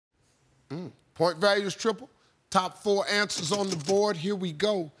Point value is triple. Top 4 answers on the board. Here we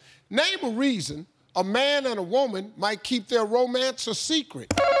go. Name a reason a man and a woman might keep their romance a secret.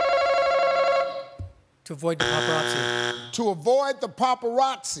 To avoid the paparazzi. To avoid the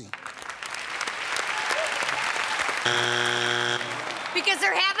paparazzi. Because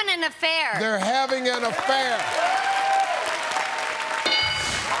they're having an affair. They're having an affair.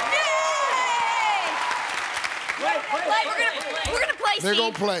 We're gonna play, They're Steve.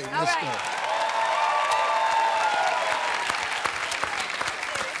 gonna play. Let's go.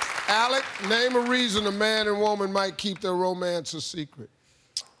 Alec, name a reason a man and woman might keep their romance a secret.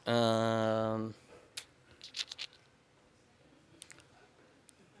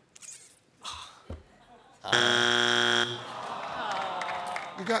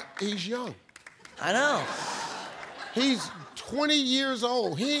 He's young. I know. He's 20 years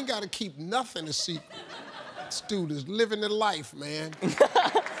old. He ain't got to keep nothing a secret. This dude is living the life, man.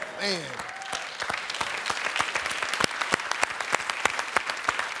 Man.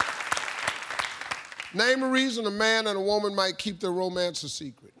 Name a reason a man and a woman might keep their romance a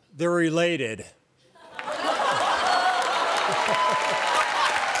secret. They're related.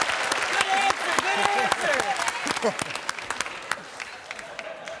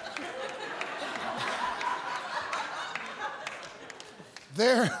 Good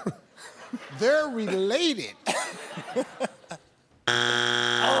answer. They're related.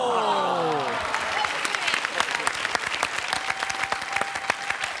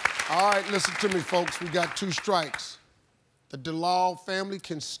 All right, listen to me, folks. We got 2 strikes. The Dalal family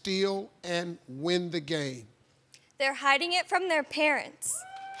can steal and win the game. They're hiding it from their parents.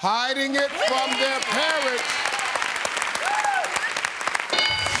 Hiding it from their parents.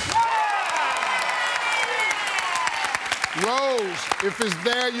 Rose, if it's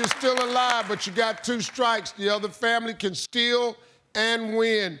there, you're still alive, but you got 2 strikes. The other family can steal and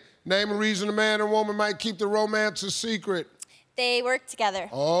win. Name a reason a man and woman might keep the romance a secret. They work together.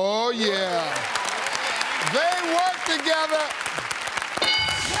 Oh, yeah. They work together.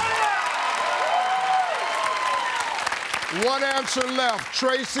 One answer left.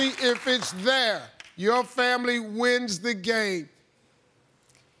 Tracy, if it's there, your family wins the game.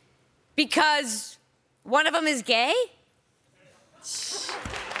 Because one of them is gay?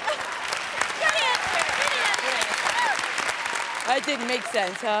 That didn't make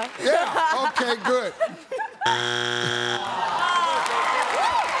sense, huh? Yeah, okay, good.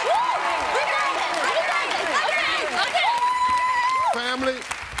 Family,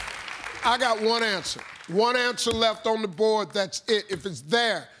 I got 1 answer. 1 answer left on the board, that's it. If it's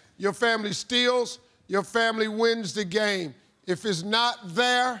there, your family steals, your family wins the game. If it's not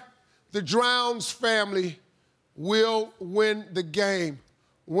there, the Drowns family will win the game.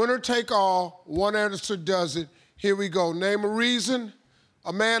 Winner take all, 1 answer does it. Here we go. Name a reason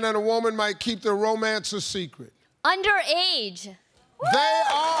a man and a woman might keep their romance a secret. Underage. They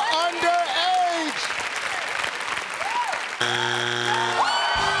are underage.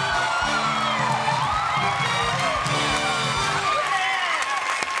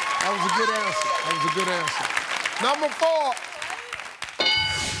 That was a good answer. That was a good answer. Number 4.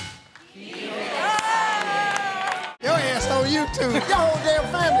 Your ass on YouTube. Your whole damn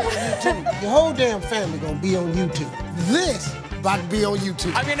family on YouTube. Your whole damn family gonna be on YouTube. This about to be on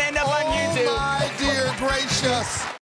YouTube. I'm gonna end up on YouTube. Oh, my dear gracious.